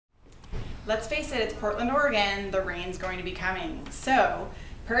let's face it, it's Portland, Oregon, the rain's going to be coming. So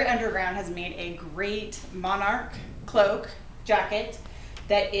Prairie Underground has made a great Monarch cloak jacket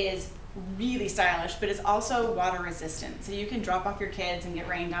that is really stylish, but is also water resistant. So you can drop off your kids and get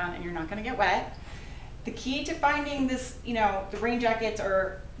rained on and you're not gonna get wet. The key to finding this, the rain jackets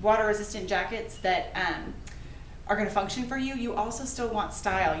or water resistant jackets that are gonna function for you, you also still want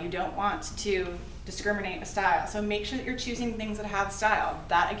style. You don't want to discriminate with style. So make sure that you're choosing things that have style.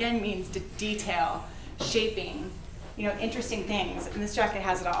 That again means detail, shaping, interesting things, and this jacket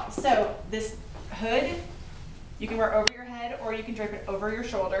has it all. So this hood, you can wear over your head or you can drape it over your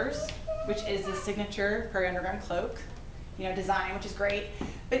shoulders, which is the signature Prairie Underground cloak, design, which is great.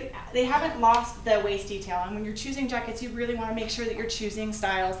 But they haven't lost the waist detail, and when you're choosing jackets, you really want to make sure that you're choosing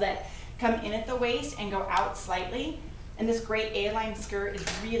styles that come in at the waist and go out slightly. And this great A-line skirt is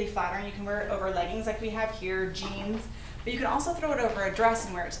really flattering. You can wear it over leggings like we have here, jeans, but you can also throw it over a dress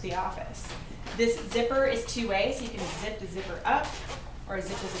and wear it to the office. This zipper is two-way, so you can zip the zipper up or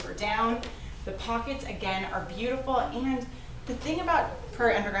zip the zipper down. The pockets, again, are beautiful, and the thing about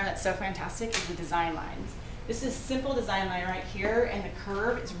Prairie Underground that's so fantastic is the design lines. This is simple design line right here, and the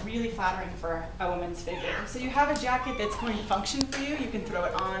curve is really flattering for a woman's figure. So you have a jacket that's going to function for you. You can throw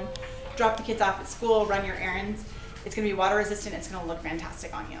it on, drop the kids off at school, run your errands. It's going to be water resistant. It's going to look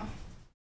fantastic on you.